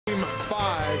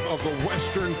5 of the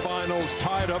Western Finals,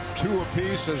 tied up 2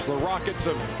 apiece as the Rockets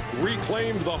have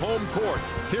reclaimed the home court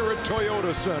here at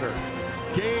Toyota Center.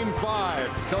 Game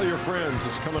 5. Tell your friends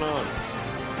it's coming on.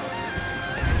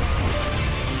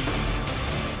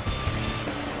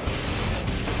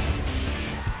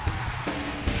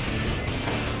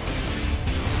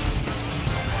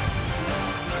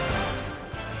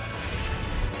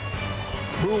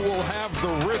 Who will have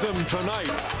the rhythm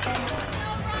tonight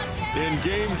in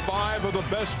Game 5 of the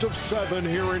best of 7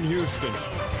 here in Houston?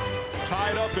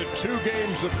 Tied up at 2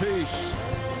 games apiece.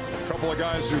 A couple of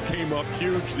guys who came up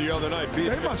huge the other night.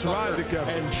 They must ride together.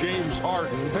 And James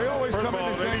Harden. They always come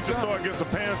in the They need to start getting some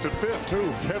pants that fit,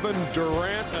 too. Kevin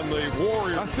Durant and the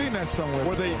Warriors. I've seen that somewhere.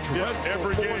 Were they dressed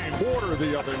every for game. fourth quarter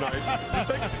the other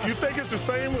night? You think it's the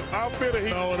same outfit?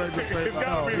 No, it ain't the same. It's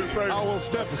got to be the same. How will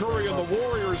Steph Curry and the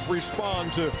Warriors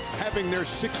respond to having their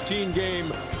 16-game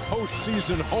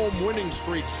postseason home winning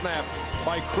streak snapped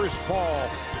by Chris Paul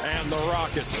and the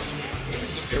Rockets?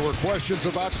 There were questions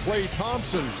about Klay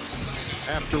Thompson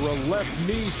after a left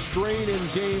knee strain in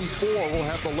Game 4. We'll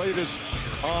have the latest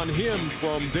on him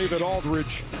from David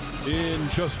Aldridge in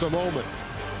just a moment,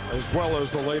 as well as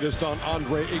the latest on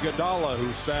Andre Iguodala,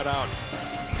 who sat out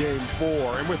Game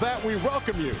 4. And with that, we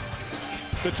welcome you.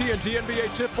 The TNT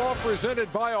NBA tip-off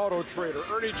presented by Auto Trader.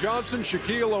 Ernie Johnson,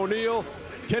 Shaquille O'Neal,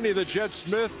 Kenny the Jet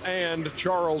Smith, and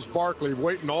Charles Barkley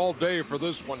waiting all day for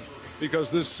this one,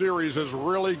 because this series has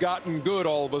really gotten good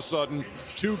all of a sudden.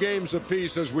 2 games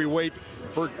apiece as we wait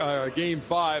for Game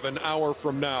 5 an hour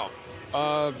from now.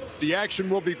 The action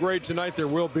will be great tonight. There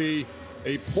will be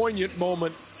a poignant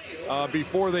moment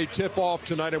before they tip off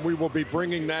tonight, and we will be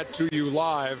bringing that to you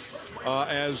live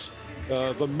as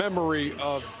the memory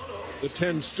of the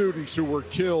 10 students who were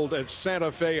killed at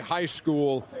Santa Fe High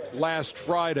School last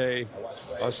Friday.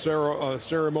 A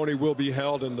ceremony will be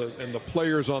held, and the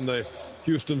players on the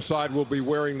Houston side will be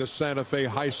wearing the Santa Fe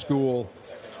High School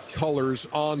colors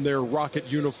on their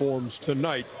Rocket uniforms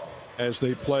tonight as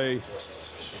they play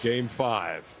Game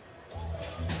 5.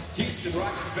 Houston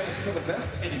Rockets fans are the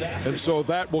best in basketball. And so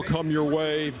that will come your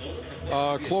way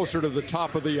closer to the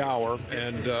top of the hour,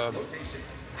 and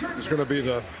there's going to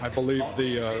be I believe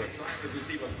the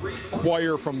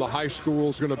choir from the high school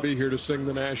is going to be here to sing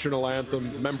the national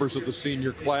anthem. Members of the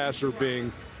senior class are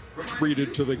being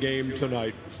treated to the game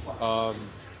tonight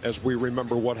as we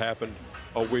remember what happened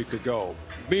a week ago.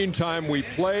 Meantime, we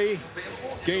play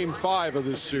Game 5 of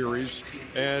this series,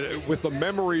 and with the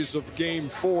memories of Game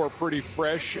 4 pretty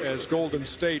fresh, as Golden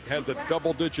State had the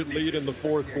double-digit lead in the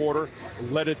fourth quarter,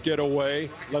 let it get away,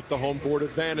 let the home court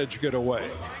advantage get away.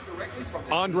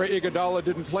 Andre Iguodala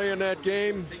didn't play in that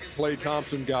game. Klay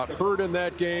Thompson got hurt in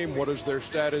that game. What is their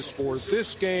status for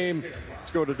this game?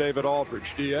 Let's go to David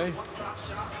Aldridge. DA?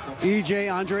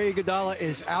 EJ, Andre Iguodala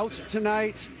is out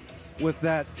tonight with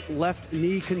that left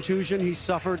knee contusion he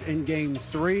suffered in Game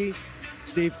 3.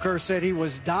 Steve Kerr said he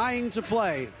was dying to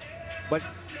play, but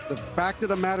the fact of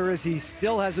the matter is he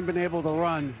still hasn't been able to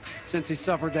run since he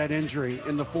suffered that injury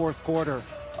in the fourth quarter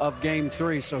of Game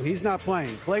 3, so he's not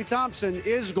playing. Klay Thompson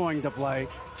is going to play.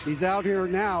 He's out here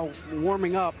now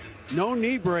warming up, no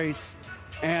knee brace,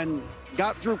 and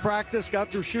got through practice, got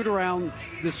through shoot-around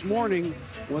this morning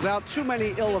without too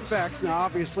many ill effects. Now,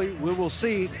 obviously, we will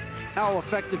see how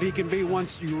effective he can be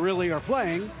once you really are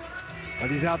playing, but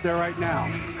he's out there right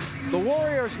now. The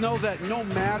Warriors know that no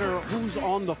matter who's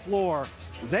on the floor,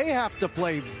 they have to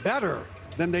play better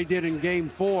than they did in Game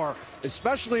 4,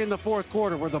 especially in the fourth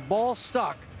quarter where the ball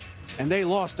stuck and they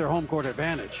lost their home court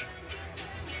advantage.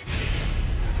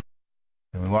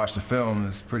 When we watch the film,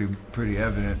 it's pretty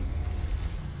evident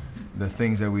the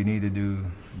things that we need to do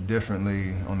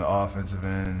differently on the offensive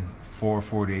end for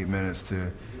 48 minutes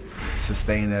to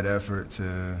sustain that effort,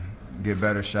 to get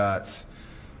better shots,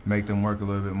 make them work a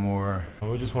little bit more.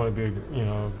 We just want to be,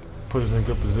 put us in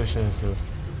good positions to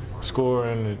score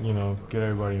and, get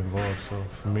everybody involved. So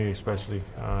for me especially,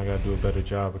 I got to do a better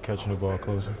job of catching the ball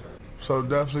closer. So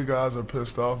definitely guys are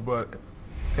pissed off, but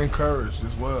encouraged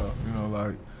as well.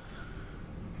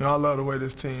 I love the way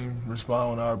this team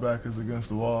responds when our back is against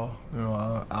the wall.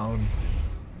 I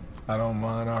don't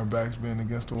mind our backs being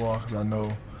against the wall because I know,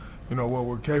 what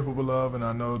we're capable of, and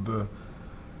I know the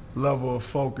level of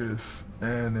focus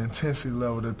and intensity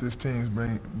level that this team's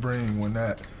bring when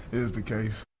that is the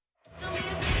case.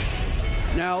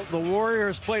 Now, the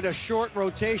Warriors played a short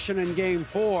rotation in Game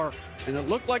 4. and it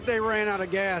looked like they ran out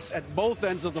of gas at both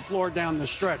ends of the floor down the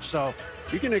stretch. So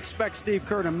you can expect Steve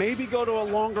Kerr to maybe go to a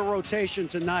longer rotation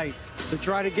tonight to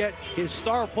try to get his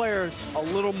star players a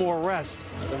little more rest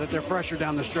so that they're fresher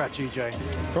down the stretch, EJ.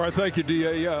 All right, thank you,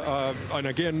 D.A. And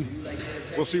again,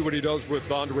 we'll see what he does with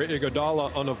Andre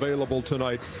Iguodala unavailable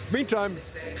tonight. Meantime,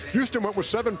 Houston went with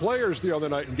 7 players the other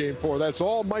night in Game 4. That's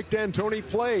all Mike D'Antoni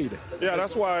played. Yeah,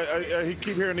 that's why he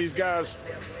keep hearing these guys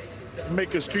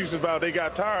make excuses about they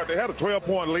got tired. They had a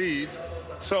 12-point lead,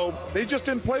 so they just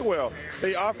didn't play well.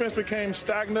 The offense became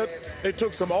stagnant. They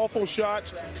took some awful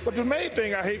shots. But the main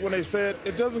thing I hate when they said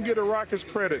it doesn't give the Rockets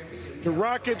credit. The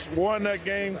Rockets won that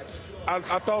game. I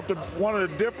thought one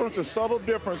of the subtle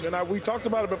difference, and we talked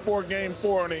about it before Game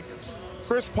 4, Ernie.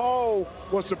 Chris Paul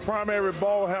was the primary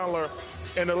ball handler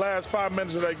in the last 5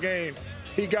 minutes of that game.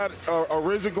 He got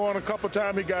Rizzo going a couple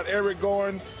times. He got Eric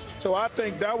going. So I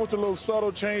think that was the little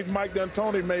subtle change Mike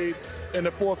D'Antoni made in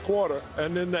the fourth quarter.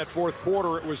 And in that fourth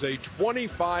quarter, it was a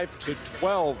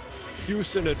 25-12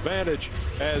 Houston advantage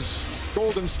as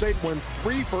Golden State went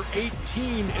 3 for 18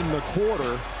 in the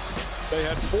quarter. They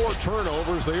had 4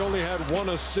 turnovers. They only had 1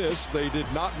 assist. They did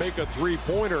not make a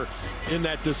three-pointer in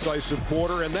that decisive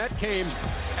quarter. And that came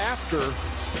after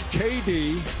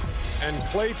KD and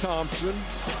Klay Thompson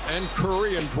and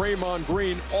Curry and Draymond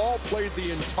Green all played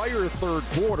the entire third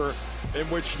quarter, in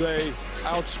which they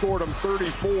outscored them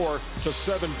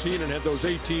 34-17 and had those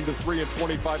 18-3 and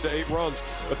 25-8 runs.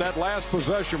 But that last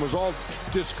possession was all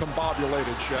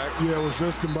discombobulated, Shaq. Yeah, it was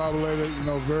discombobulated,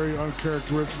 very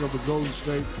uncharacteristic of the Golden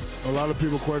State. A lot of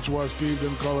people question why Steve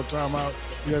didn't call a timeout.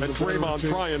 And Draymond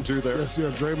trying to there. Yes,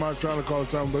 yeah, Draymond trying to call a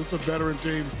timeout, but it's a veteran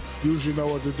team, usually know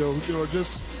what to do.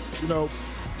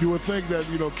 You would think that,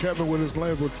 Kevin with his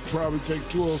length would probably take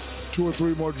two or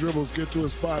three more dribbles, get to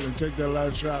his spot, and take that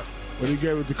last shot. But he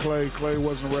gave it to Klay. Klay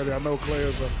wasn't ready. I know Klay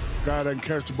is a guy that can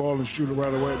catch the ball and shoot it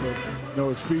right away, but,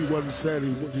 his feet wasn't set.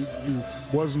 He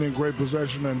wasn't in great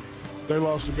possession, and they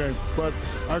lost the game. But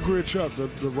I agree with Chuck. The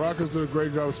Rockets did a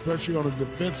great job, especially on the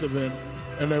defensive end,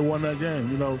 and they won that game.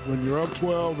 When you're up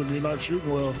 12 and you're not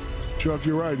shooting well, Chuck,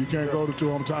 you're right. You can't go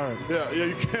to I'm tired. Yeah,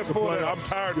 you can't pull that I'm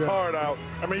tired card out.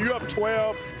 I mean, you're up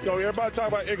 12. Everybody talk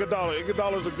about Iguodala.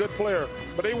 Iguodala's a good player.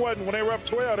 But when they were up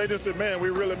 12, they just said, man,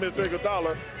 we really miss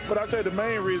Iguodala. But I'll tell you the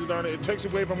main reason, Ernie, it takes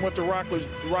away from what the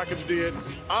Rockets did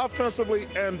offensively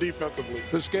and defensively.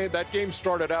 That game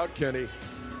started out, Kenny,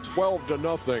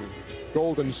 12-0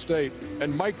 Golden State.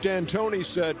 And Mike D'Antoni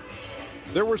said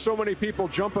there were so many people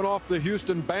jumping off the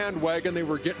Houston bandwagon, they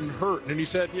were getting hurt. And he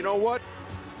said, you know what?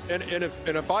 And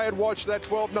if I had watched that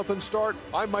 12-0 start,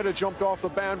 I might have jumped off the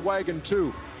bandwagon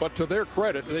too. But to their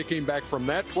credit, they came back from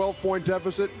that 12-point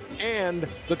deficit and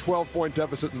the 12-point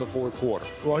deficit in the fourth quarter.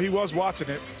 Well, he was watching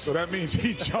it, so that means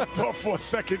he jumped off for a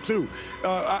second too.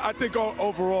 I think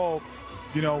overall,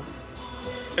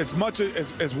 as much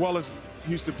as well as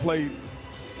Houston played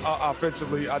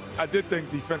offensively, I did think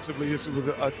defensively this was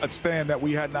a stand that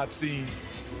we had not seen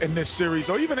in this series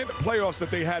or even in the playoffs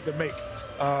that they had to make.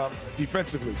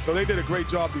 Defensively. So they did a great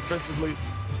job defensively.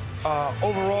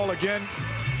 Overall, again,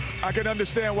 I can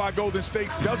understand why Golden State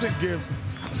doesn't give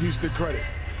Houston credit,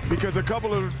 because a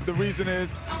couple of the reason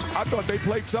is I thought they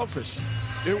played selfish.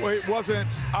 It wasn't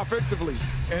offensively,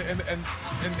 and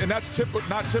that's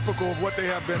not typical of what they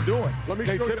have been doing.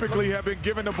 They typically have been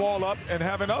giving the ball up and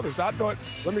having others. I thought.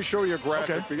 Let me show you a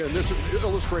graphic. Okay. And this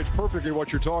illustrates perfectly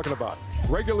what you're talking about.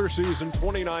 Regular season,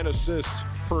 29 assists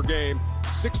per game.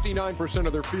 69%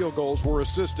 of their field goals were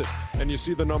assisted. And you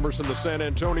see the numbers in the San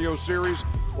Antonio series,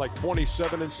 like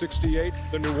 27 and 68.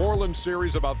 The New Orleans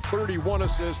series, about 31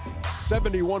 assists,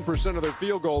 71% of their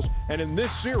field goals. And in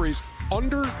this series,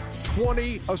 under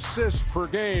 20 assists per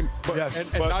game, but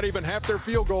not even half their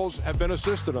field goals have been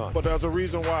assisted on. But there's a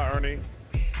reason why, Ernie,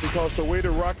 because the way the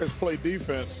Rockets play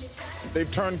defense, they've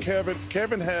turned Kevin.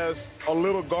 Kevin has a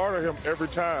little guard of him every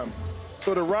time.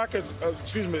 So the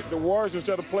the Warriors,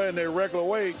 instead of playing their regular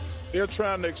way, they're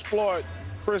trying to exploit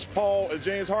Chris Paul and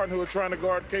James Harden, who are trying to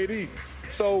guard KD.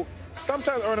 So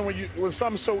sometimes, Ernie, when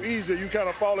something's so easy, you kind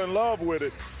of fall in love with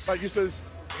it. Like you said,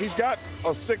 he's got a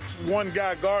 6'1"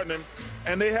 guy guarding him,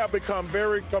 and they have become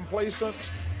very complacent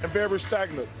and very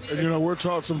stagnant. And, we're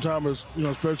taught sometimes,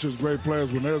 especially as great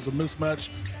players, when there's a mismatch,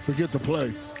 forget the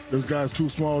play. This guy's too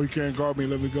small, he can't guard me,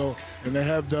 let me go. And they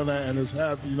have done that, and it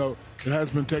has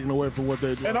been taken away from what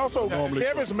they do. And also,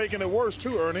 Kevin's making it worse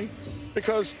too, Ernie,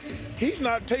 because he's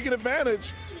not taking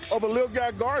advantage of the little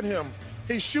guy guarding him.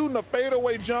 He's shooting a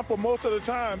fadeaway jumper most of the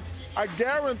time. I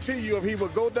guarantee you if he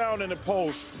would go down in the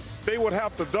post they would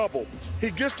have to double.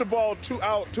 He gets the ball too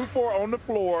far on the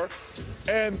floor,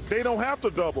 and they don't have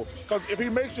to double. Because if he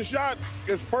makes the shot,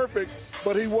 it's perfect,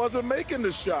 but he wasn't making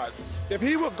the shot. If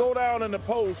he would go down in the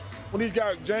post when he's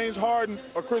got James Harden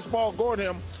or Chris Paul guarding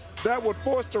him, that would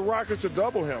force the Rockets to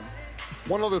double him.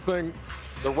 One other thing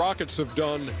the Rockets have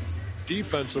done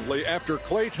defensively, after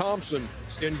Klay Thompson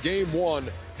in Game 1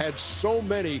 had so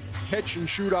many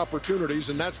catch-and-shoot opportunities,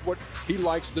 and that's what he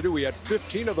likes to do. He had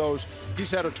 15 of those. He's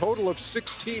had a total of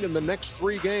 16 in the next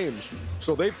 3 games.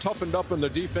 So they've toughened up in the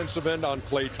defensive end on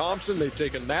Klay Thompson. They've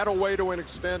taken that away to an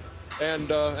extent,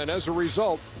 and as a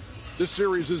result, this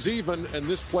series is even, and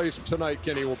this place tonight,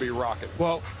 Kenny, will be rocking.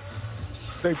 Well,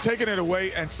 they've taken it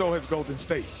away, and so has Golden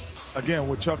State. Again,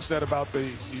 what Chuck said about the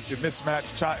mismatch,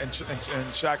 and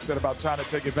Shaq said about trying to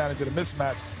take advantage of the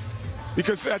mismatch.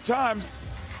 Because at times,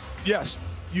 yes,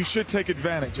 you should take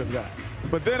advantage of that.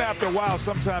 But then after a while,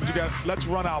 sometimes you got, let's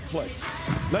run our play.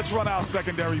 Let's run our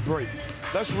secondary break.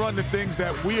 Let's run the things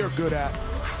that we are good at,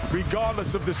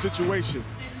 regardless of the situation.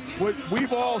 What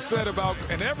we've all said about,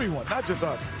 and everyone, not just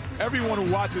us, everyone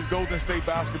who watches Golden State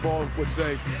basketball would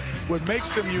say, what makes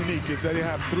them unique is that they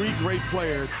have 3 great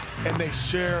players and they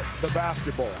share the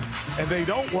basketball. And they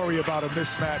don't worry about a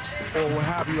mismatch or what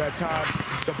have you at times.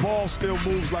 The ball still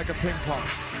moves like a ping pong.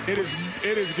 It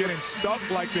is getting stuck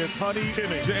like there's honey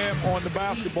jam on the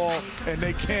basketball, and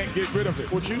they can't get rid of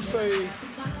it. Would you say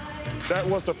that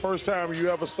was the first time you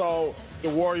ever saw the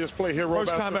Warriors play hero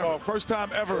basketball? First time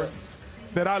ever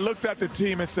that I looked at the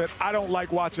team and said, I don't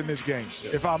like watching this game.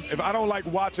 Yeah. If I don't like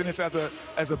watching this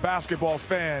as a basketball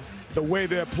fan, the way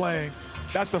they're playing,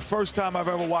 that's the first time I've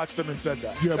ever watched them and said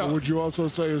that. Yeah, but would you also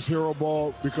say it's hero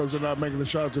ball because they're not making the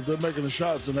shots? If they're making the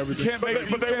shots and everything. You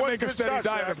can't make a steady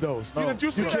diet of those. No.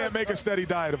 You can't make a steady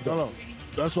diet of those. No.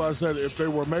 That's why I said if they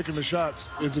were making the shots,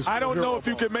 it's just I don't know if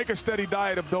you can make a steady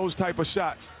diet of those type of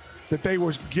shots that they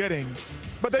were getting.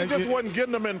 But they just wasn't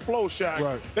getting them in flow, Shaq.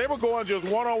 Right. They were going just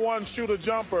one-on-one, shoot a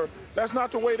jumper. That's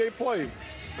not the way they play.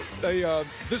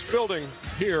 This building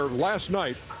here last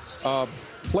night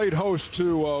played host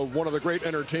to one of the great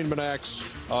entertainment acts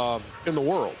in the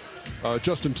world.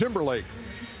 Justin Timberlake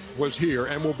was here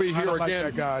and will be here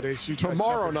again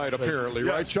tomorrow night, apparently,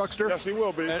 right, Chuckster? Yes, he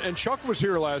will be. And Chuck was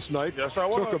here last night. Yes, I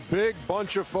was. Took a big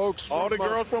bunch of folks. All the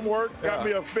girls from work got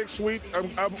me a big suite. You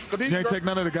ain't take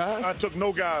none of the guys? I took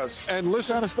no guys. And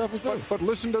listen, what kind of stuff is this? But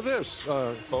listen to this,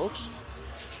 folks.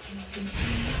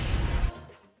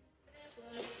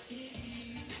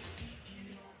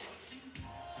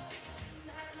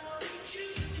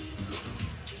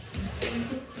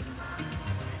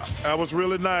 That was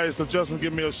really nice of Justin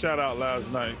give me a shout out last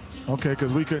night. Okay,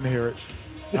 because we couldn't hear it.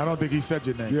 I don't think he said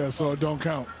your name. Yeah, so it don't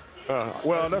count.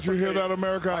 Well, that's Did you hear that,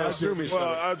 America? I assume he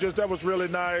said it. That was really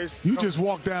nice. You just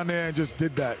walked down there and just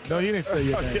did that. No, he didn't say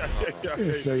your name. He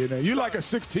didn't say your name. You like a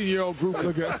 16-year-old group.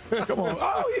 Look at, come on.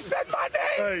 Oh, he said my name.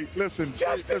 Hey, listen.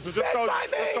 Justin said my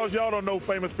name. Just because y'all don't know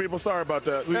famous people, sorry about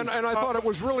that. And I thought it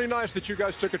was really nice that you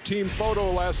guys took a team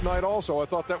photo last night also. I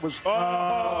thought that was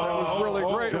really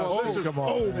great. Come on.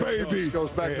 Oh, baby.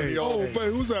 Goes back to the old. Oh,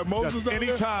 baby. Who's that? Moses down there?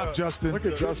 Anytime, Justin. Look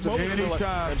at Justin.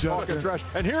 Anytime, Justin.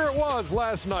 And here it was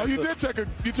last night. Oh, you did take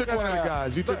one of the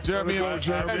guys. You took Jeremy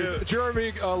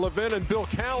Levin and Bill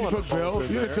Callen. You took Bill.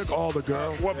 You took all the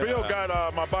girls. Well, Bill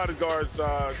got my bodyguard's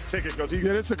ticket because he.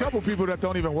 Yeah, there's a couple people that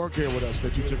don't even work here with us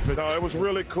that you took pictures. No, it was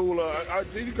really cool.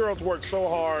 These girls worked so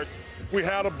hard. We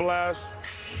had a blast.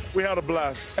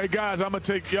 Hey, guys, I'm going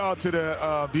to take y'all to the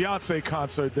Beyonce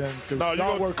concert then. No,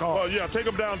 y'all work hard. Oh, yeah, take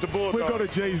them down to Bulldog. We'll go to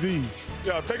Jay-Z's.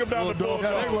 Yeah, take them down to Bulldog.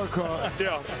 Yeah, they work hard.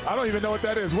 Yeah. I don't even know what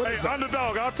that is. What is that?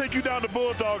 Underdog, I'll take you down to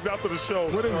Bulldogs after the show.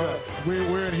 What is that?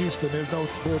 We're in Houston. There's no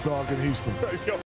Bulldog in Houston.